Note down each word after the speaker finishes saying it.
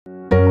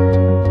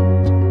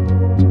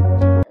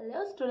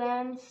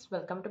friends,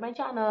 welcome to my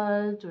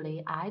channel.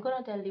 Today I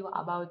gonna tell you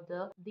about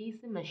the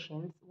DC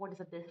machines. What is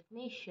the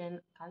definition,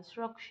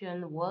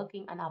 construction,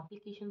 working and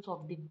applications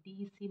of the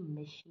DC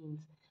machines.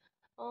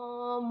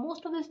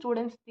 Most of the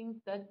students think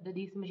that the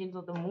DC machines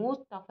are the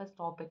most toughest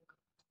topic,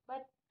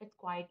 but it's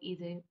quite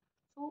easy.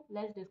 So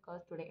let's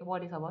discuss today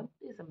what is about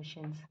DC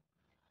machines.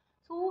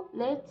 So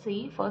let's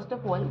see first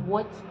of all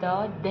what's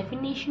the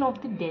definition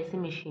of the DC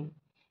machine.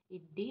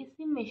 A DC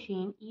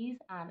machine is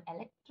an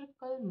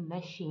electrical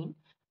machine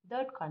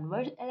that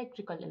converts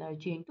electrical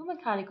energy into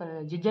mechanical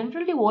energy.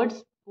 Generally,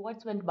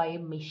 what's meant by a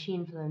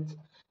machine, friends?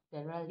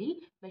 Generally,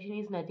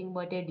 machine is nothing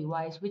but a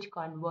device which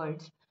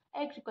converts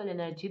electrical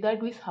energy that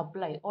we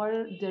supply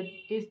or that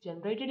is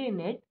generated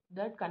in it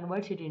that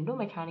converts it into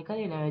mechanical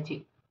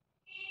energy.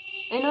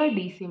 In a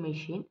DC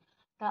machine,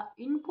 the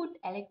input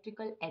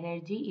electrical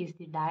energy is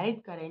the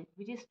direct current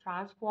which is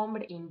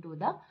transformed into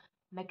the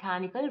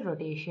mechanical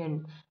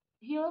rotation.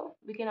 Here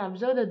we can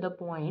observe that the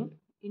point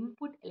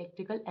input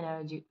electrical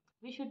energy.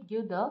 We should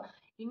give the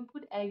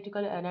input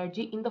electrical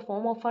energy in the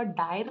form of a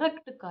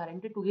direct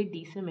current to a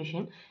DC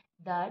machine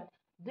that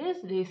this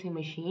DC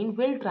machine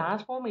will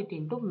transform it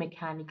into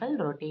mechanical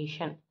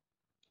rotation.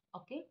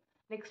 Okay,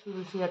 next we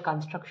will see the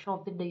construction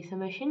of the DC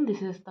machine.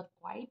 This is the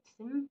quite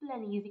simple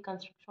and easy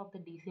construction of the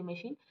DC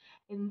machine.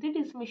 In the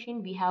DC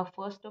machine we have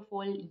first of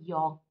all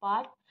yoke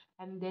part,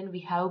 and then we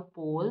have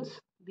poles,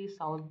 the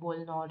south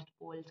pole, north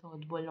pole,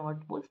 south pole,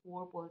 north pole,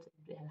 four poles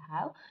it will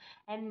have.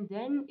 And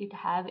then it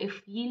have a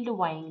field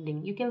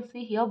winding. You can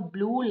see here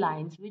blue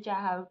lines which I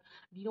have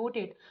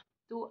denoted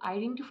to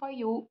identify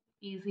you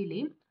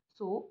easily.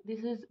 So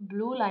this is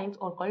blue lines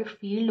are called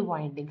field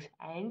windings,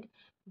 and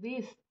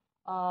this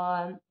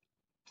uh,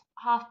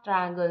 half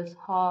triangles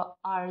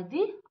are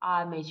the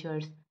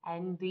armatures,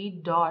 and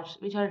the dots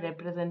which are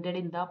represented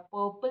in the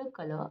purple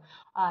color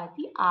are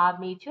the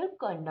armature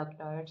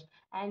conductors.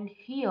 And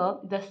here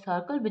the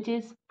circle which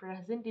is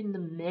present in the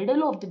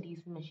middle of the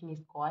DC machine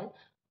is called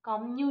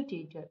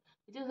commutator,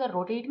 which is the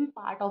rotating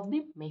part of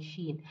the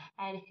machine.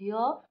 And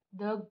here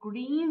the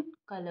green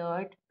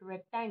colored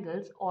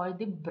rectangles or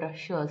the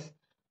brushes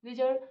which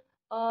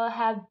are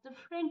have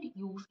different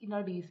use in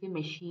a DC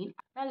machine.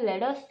 Now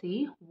let us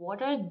see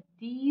what are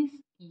these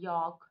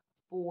yoke,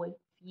 pole,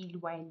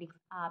 field windings,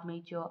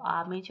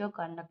 armature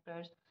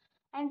conductors,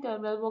 and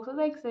terminal boxes,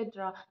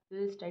 etc. We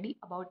will study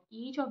about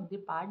each of the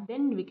part.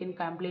 Then we can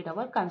complete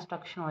our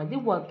construction or the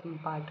working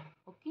part.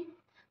 Okay,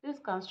 this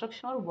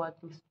construction or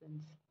working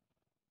strings.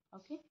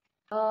 Okay.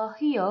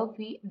 Here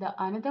the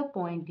another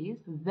point is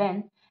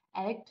when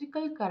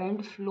electrical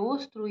current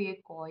flows through a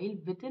coil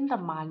within the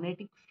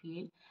magnetic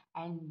field,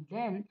 and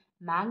then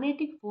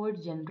magnetic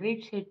force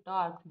generates a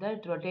torque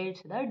that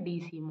rotates the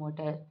DC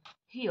motor.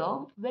 Here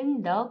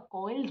when the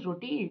coil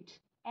rotates,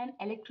 an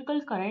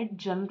electrical current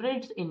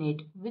generates in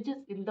it, which is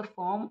in the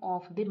form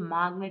of the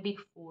magnetic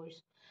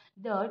force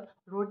that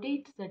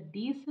rotates the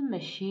DC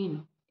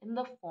machine in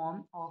the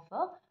form of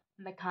a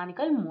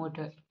mechanical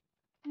motor.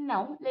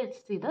 Now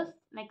let's see the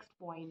next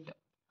point.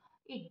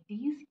 A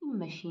DC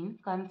machine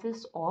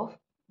consists of,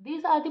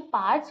 these are the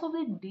parts of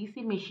the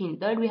DC machine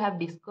that we have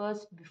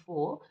discussed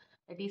before,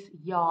 that is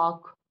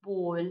yoke,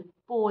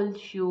 pole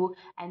shoe,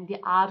 and the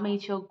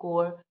armature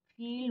core,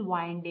 field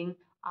winding,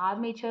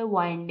 armature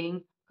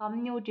winding,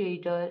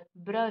 commutator,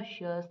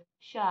 brushes,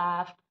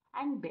 shaft,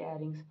 and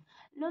bearings.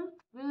 Now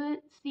we will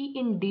see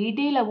in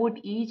detail about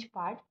each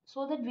part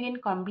so that we can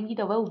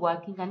complete our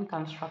working and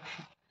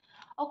construction.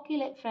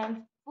 Okay, friends,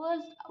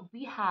 first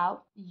we have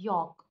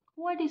yolk.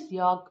 What is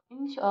yolk?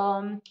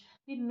 The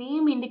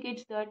name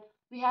indicates that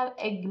we have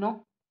egg,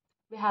 no?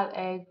 We have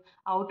egg.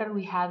 Outer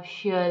we have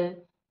shell.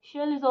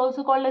 Shell is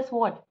also called as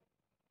what?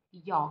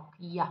 Yolk.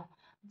 Yeah.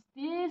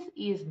 This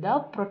is the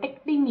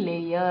protecting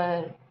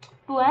layer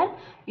to an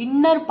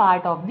inner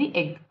part of the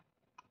egg.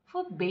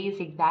 For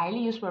basic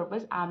daily use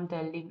purpose, I'm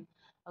telling.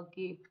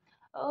 Okay.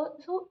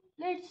 So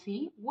let's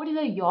see what is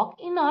a yoke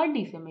in our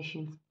DC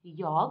machines.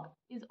 Yoke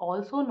is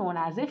also known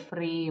as a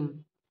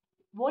frame.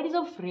 What is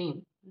a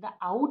frame? The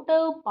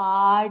outer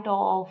part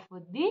of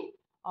the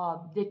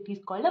object is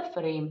called a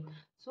frame.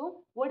 So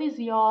what is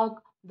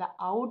yoke? The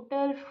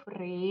outer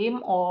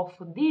frame of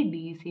the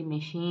DC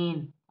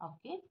machine.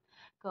 Okay.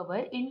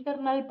 Cover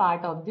internal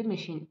part of the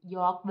machine.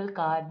 Yoke will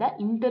cover the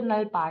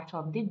internal parts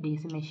of the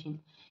DC machine.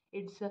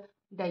 It's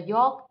the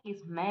yoke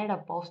is made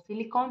up of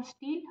silicon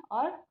steel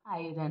or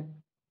iron.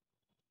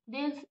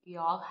 This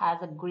yoke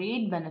has a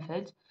great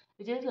benefits,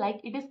 which is like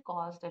it is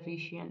cost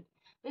efficient.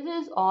 This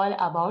is all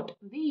about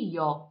the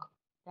yoke.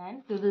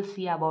 Then we will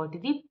see about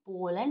the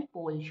pole and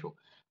pole shoe.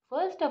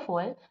 First of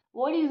all,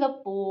 what is the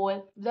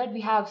pole that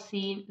we have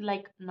seen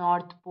like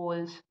north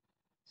poles,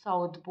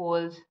 south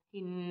poles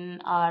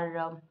in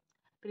our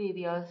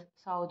previous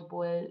south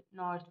pole,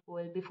 north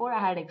pole. Before I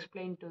had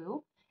explained to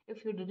you.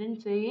 If you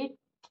didn't see it,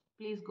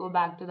 please go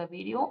back to the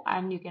video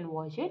and you can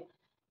watch it.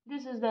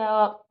 This is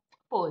the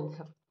poles.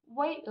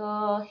 Why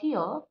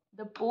here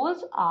the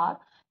poles are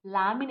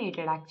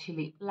laminated,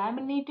 actually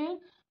laminated,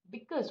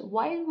 because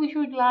why we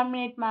should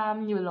laminate,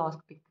 ma'am, you will ask.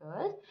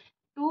 Because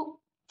to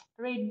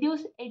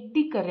reduce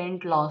eddy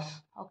current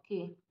loss.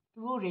 Okay,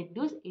 to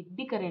reduce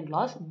eddy current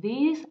loss,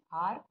 these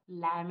are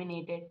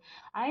laminated,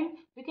 and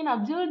we can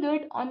observe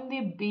that on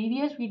the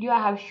previous video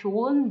I have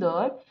shown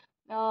that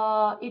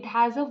it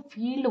has a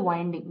field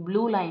winding,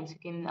 blue lines. You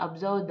can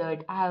observe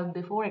that I have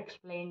before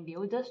explained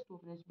you just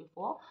 2 minutes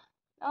before.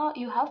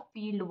 You have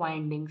field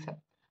windings.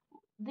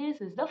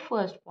 This is the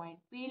first point.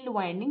 Field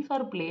windings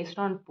are placed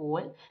on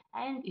pole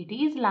and it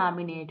is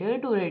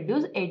laminated to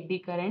reduce eddy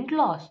current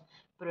loss,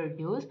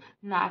 produce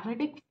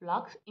magnetic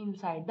flux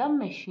inside the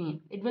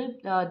machine. It will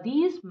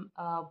these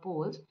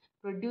poles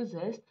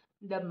produces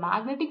the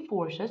magnetic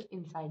forces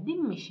inside the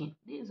machine.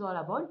 This is all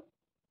about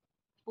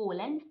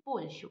pole and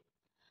pole shoe.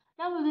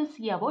 Now we will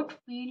see about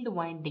field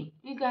winding.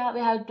 We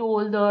have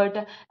told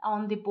that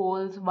on the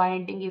poles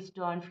winding is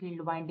done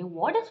field winding.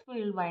 What is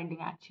field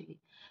winding actually?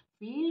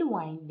 Field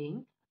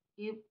winding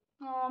is,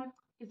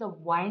 is a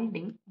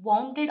winding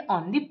wounded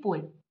on the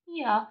pole.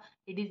 Yeah,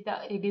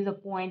 it is a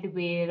point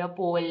where a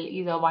pole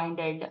is a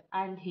winded,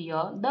 and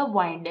here the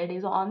winded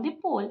is on the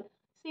pole.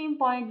 Same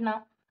point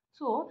now.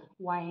 So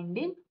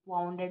winding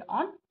wounded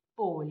on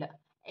pole.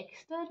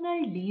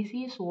 External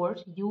DC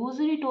source used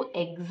to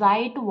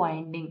excite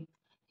winding.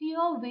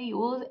 Here we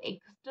use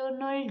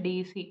external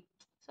DC.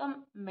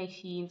 Some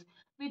machines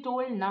we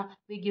told na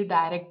we give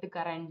direct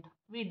current.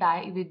 We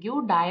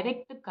give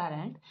direct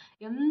current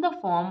in the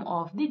form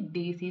of the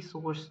DC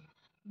source.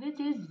 This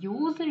is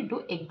used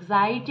to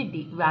excite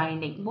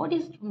winding. What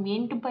is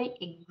meant by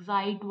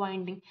excite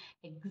winding?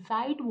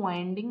 Excite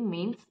winding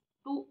means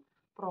to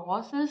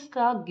process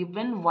the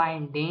given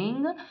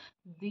winding.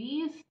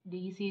 This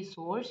DC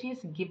source is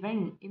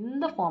given in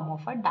the form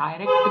of a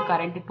direct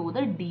current to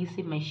the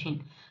DC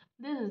machine.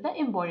 This is the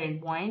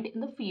important point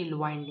in the field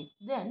winding.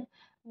 Then,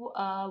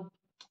 uh,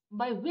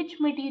 by which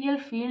material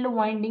field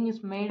winding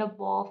is made up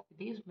of?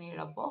 It is made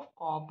up of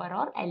copper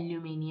or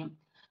aluminium.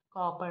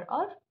 Copper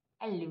or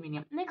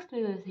aluminium. Next,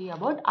 we will see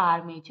about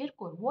armature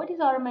core. What is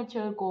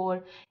armature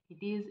core?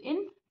 It is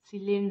in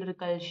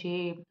cylindrical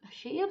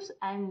shapes,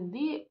 and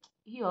the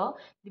here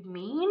the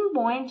main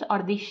points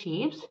are the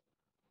shapes,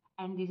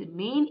 and the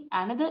main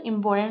another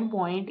important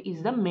point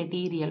is the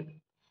material.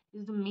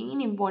 Is the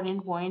main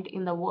important point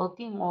in the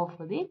working of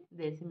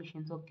these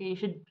machines. Okay, you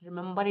should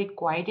remember it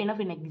quite enough.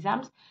 In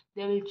exams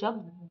they will check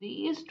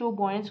these 2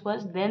 points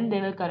first, then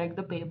they will correct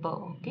the paper.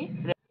 Okay,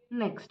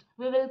 next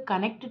we will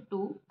connect it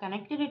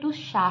to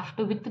shaft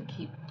with the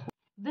key.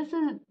 This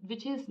is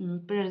which is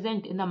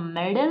present in the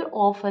middle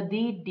of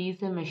the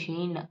DC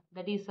machine.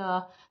 That is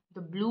the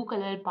blue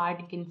color part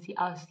you can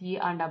see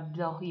and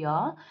observe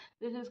here.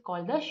 This is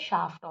called the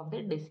shaft of the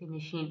DC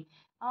machine.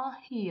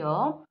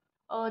 Here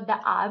the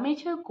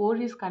armature core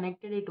is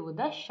connected to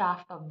the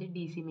shaft of the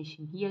DC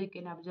machine. Here you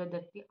can observe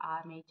that the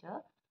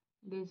armature,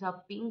 these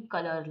are pink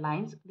color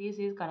lines. This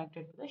is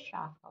connected to the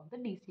shaft of the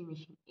DC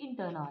machine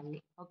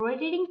internally.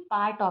 Rotating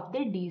part of the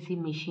DC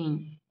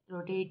machine.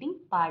 Rotating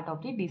part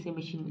of the DC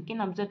machine. You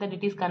can observe that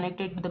it is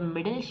connected to the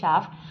middle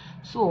shaft.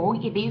 So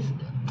it is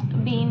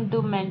being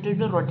meant to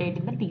rotate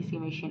in the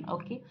DC machine.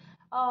 Okay.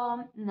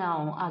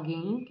 Now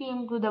again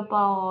came to the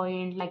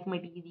point like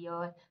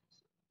material.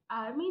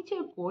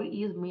 Armature core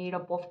is made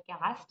up of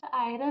cast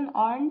iron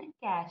and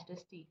cast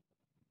steel.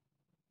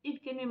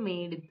 It can be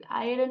made with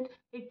iron,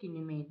 it can be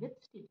made with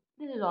steel.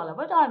 This is all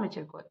about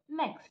armature core.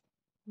 Next,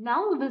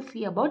 now we will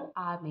see about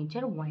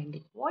armature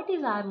winding. What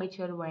is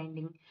armature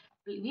winding?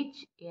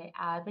 Which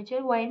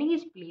armature winding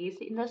is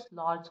placed in the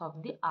slots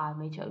of the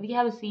armature. We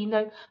have seen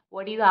that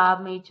what is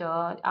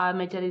armature.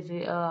 Armature is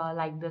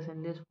like this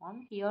in this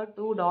form. Here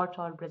two dots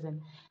are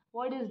present.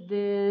 What is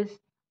this?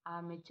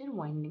 Armature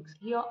windings.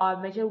 Here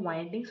armature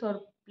windings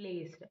are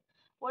placed.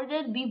 What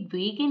are the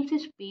vacancy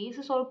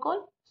spaces are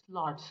called?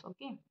 Slots.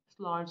 Okay,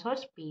 slots or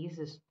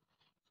spaces.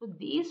 So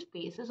these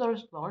spaces or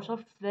slots are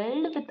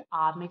filled with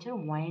armature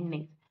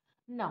windings.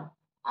 Now,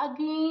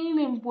 again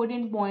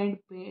important point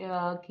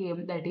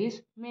came, that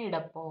is made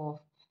up of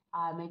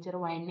armature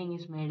winding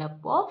is made up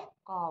of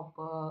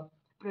copper,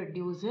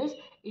 produces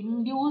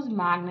induced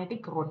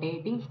magnetic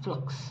rotating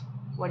flux.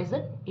 What is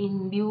it?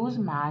 Induced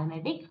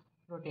magnetic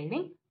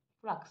rotating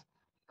flux.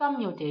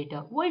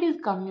 Commutator. What is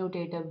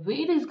commutator?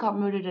 Where is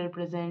commutator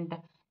present?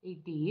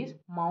 It is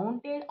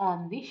mounted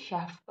on the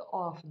shaft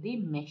of the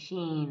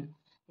machine.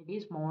 It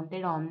is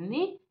mounted on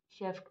the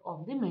shaft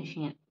of the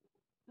machine.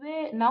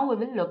 Now we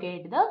will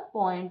locate the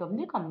point of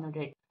the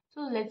commutator.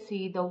 So let's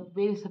see the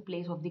where is the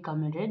place of the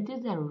commutator. This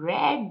is a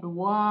red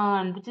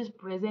one which is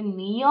present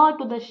near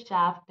to the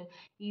shaft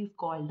is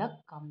called the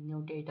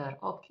commutator.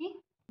 Okay.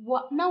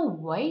 Now,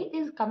 why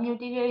is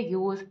commutator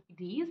used?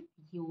 It is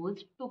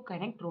used to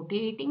connect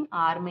rotating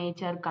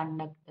armature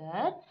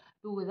conductor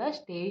to the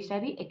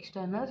stationary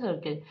external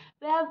circle.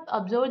 We have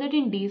observed that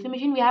in DC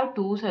machine we have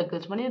two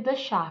circles. One is the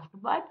shaft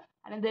part,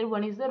 another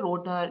one is the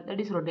rotor, that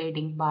is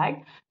rotating part.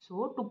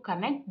 So to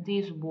connect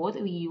these both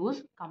we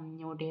use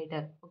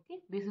commutator. Okay,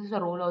 this is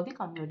the role of the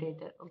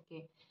commutator.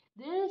 Okay,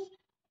 this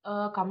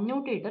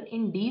commutator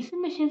in DC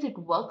machines it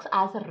works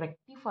as a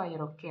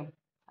rectifier. Okay,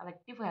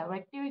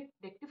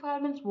 Rectifier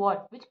means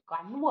what? Which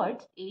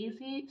converts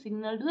AC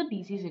signal to the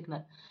DC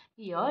signal.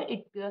 Here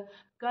it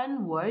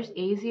converts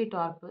AC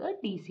torque to the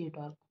DC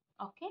torque.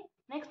 Okay.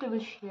 Next we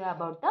will share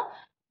about the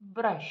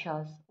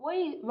brushes.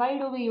 Why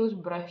do we use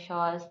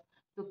brushes?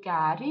 To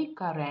carry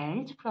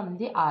currents from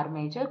the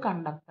armature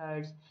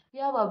conductors. We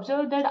have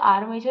observed that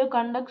armature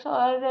conductors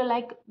are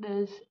like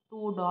this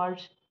two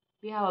dots.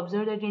 We have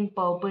observed that in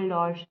purple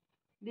dots.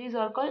 These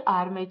are called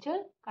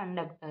armature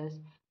conductors.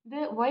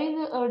 Does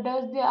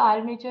the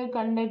armature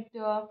conduct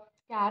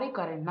carry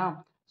current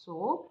now?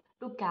 So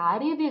to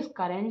carry this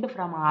current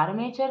from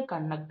armature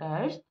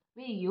conductors,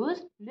 we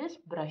use these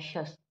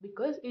brushes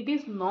because it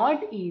is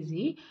not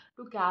easy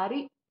to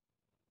carry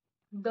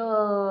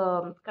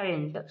the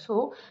current.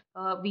 So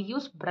we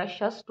use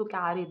brushes to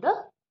carry the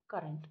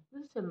current.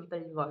 This is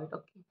simple word.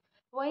 Okay.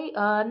 Why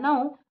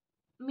now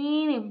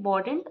main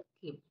important.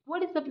 Okay.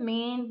 What is the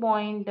main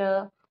point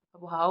of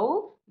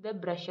how the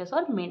brushes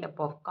are made up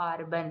of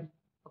carbon?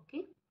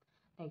 Okay.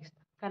 Next,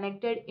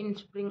 connected in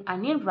spring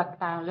and in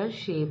rectangular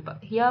shape.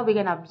 Here we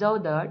can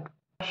observe that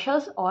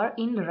brushes are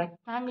in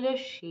rectangular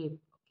shape.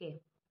 Okay,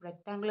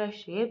 rectangular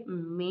shape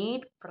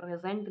made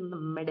present in the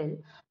middle,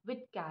 which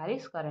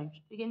carries current.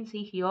 You can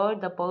see here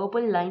the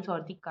purple lines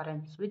are the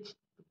currents which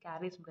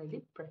carries by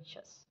the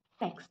brushes.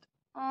 Next,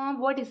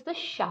 what is the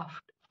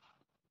shaft?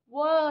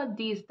 What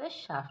is the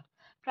shaft?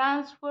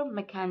 Transfer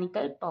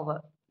mechanical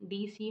power.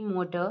 DC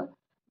motor.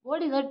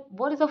 What is it?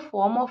 What is the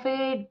form of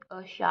a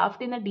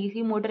shaft in a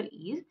DC motor?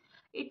 Is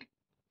it?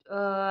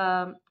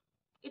 Uh,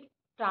 it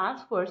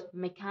transfers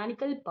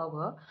mechanical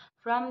power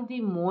from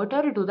the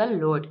motor to the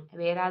load,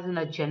 whereas in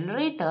a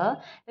generator,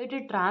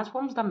 it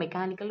transforms the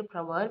mechanical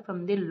power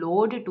from the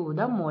load to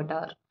the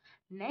motor.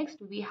 Next,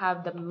 we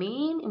have the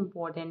main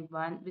important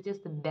one, which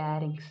is the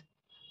bearings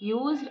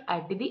used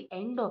at the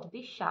end of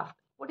the shaft.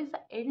 What is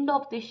the end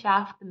of the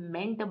shaft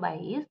meant by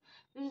is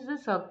this is a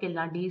circle,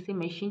 not DC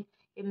machine.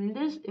 In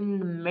the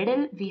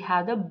middle, we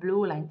have the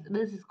blue lines.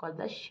 This is called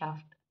the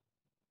shaft.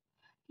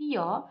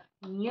 Here,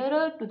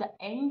 nearer to the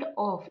end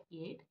of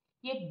it,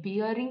 a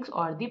bearings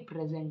are the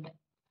present.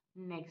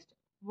 Next,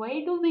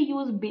 why do we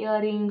use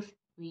bearings?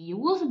 We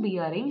use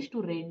bearings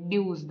to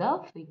reduce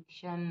the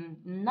friction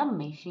in the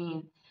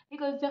machine.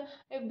 Because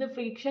if the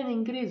friction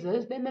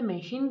increases, then the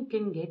machine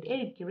can get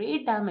a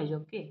great damage.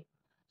 Okay.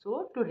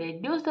 So to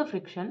reduce the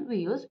friction, we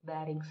use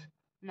bearings.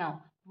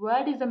 Now,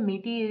 what is the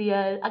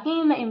material?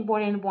 Again, the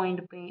important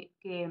point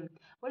came.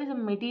 What is the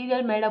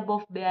material made up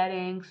of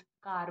bearings?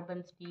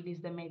 Carbon steel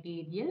is the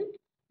material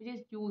which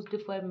is used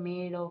for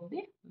made of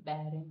the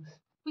bearings.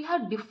 We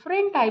have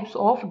different types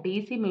of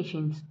DC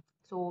machines.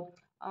 So,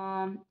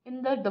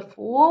 in the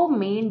four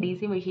main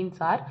DC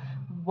machines are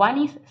one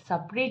is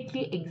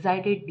separately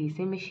excited DC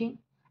machine,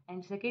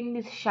 and second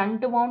is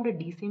shunt wound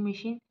DC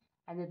machine,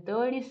 and the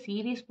third is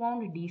series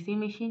wound DC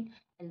machine,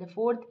 and the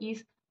fourth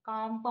is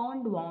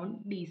compound wound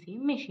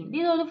DC machine.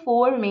 These are the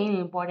four main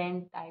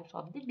important types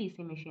of the DC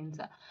machines.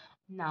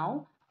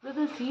 Now we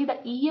will see the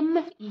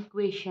EMF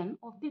equation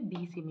of the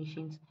DC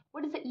machines.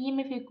 What is the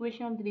EMF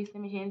equation of the DC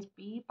machines?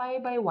 P pi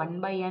by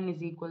 1 by n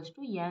is equals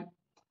to n.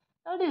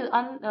 That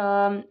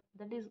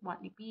is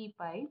 1 P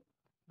pi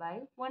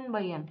by 1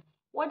 by n.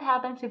 What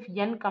happens if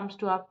n comes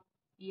to up?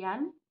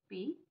 N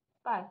P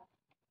pi.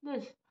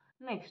 This.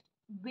 Next,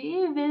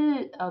 we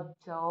will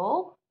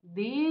observe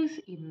this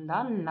in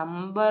the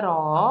number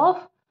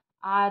of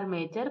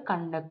armature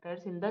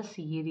conductors in the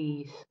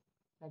series.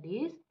 That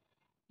is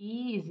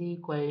E is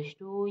equals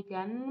to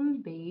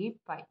n by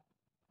pi.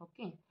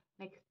 Okay.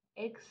 Next,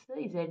 x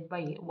is z by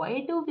a.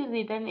 Why do we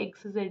written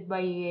x z by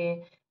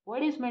a?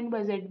 What is meant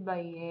by z by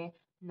a?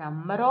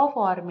 Number of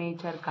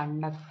armature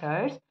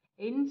conductors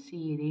in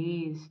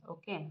series.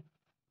 Okay.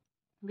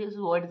 This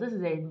what is the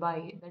z by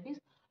a? That is,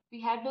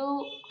 we had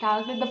to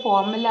calculate the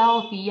formula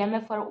of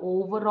EMF for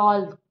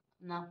overall.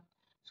 Now,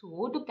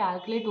 so to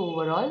calculate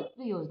overall,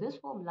 we use this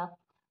formula.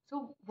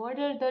 So what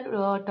are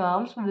the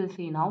terms we will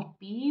see now?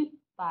 P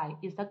pi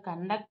is the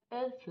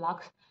conductor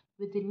flux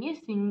within a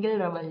single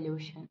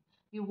revolution.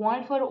 We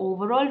want for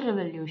overall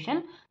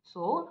revolution,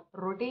 so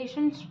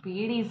rotation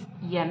speed is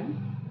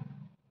n,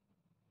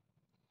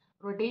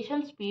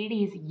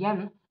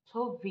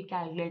 so we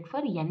calculate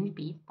for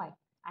np pi.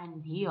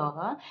 And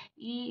here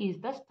E is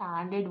the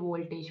standard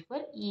voltage for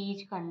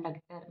each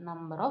conductor,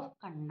 number of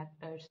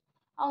conductors.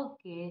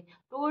 Okay,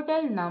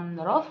 total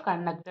number of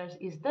conductors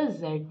is the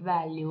Z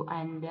value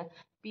and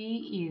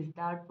P is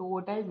the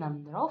total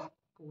number of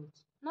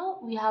poles. Now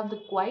we have the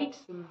quite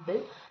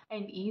simple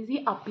and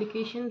easy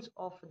applications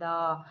of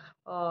the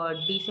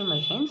DC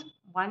machines.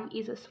 One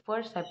is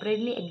for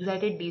separately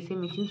excited DC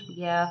machines.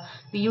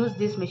 We use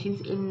these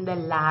machines in the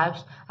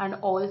labs and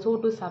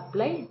also to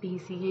supply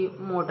DC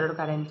motor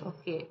currents.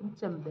 Okay, it's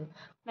simple.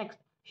 Next,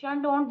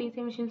 shunt wound DC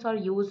machines are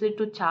used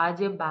to charge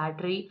a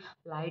battery,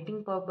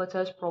 lighting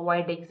purposes,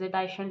 provide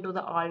excitation to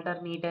the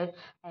alternator,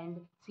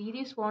 and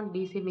series wound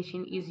DC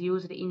machine is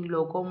used in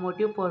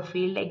locomotive for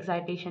field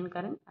excitation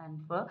current and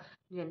for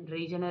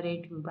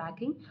regenerating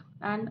braking,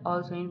 and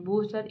also in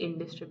booster in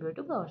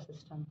distributed power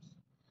systems.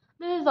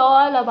 This is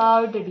all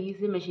about the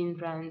DC machine,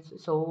 friends.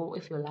 So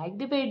if you like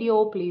the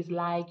video, please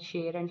like,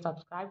 share, and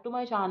subscribe to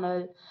my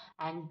channel.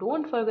 And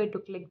don't forget to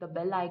click the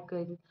bell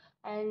icon.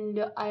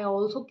 And I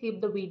also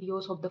keep the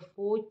videos of the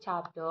fourth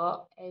chapter,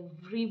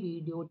 every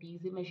video,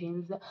 DC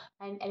machines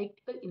and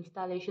electrical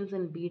installations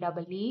in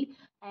BEE,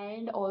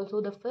 and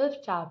also the fifth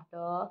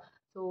chapter.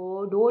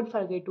 So don't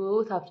forget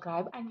to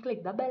subscribe and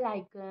click the bell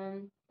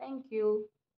icon. Thank you.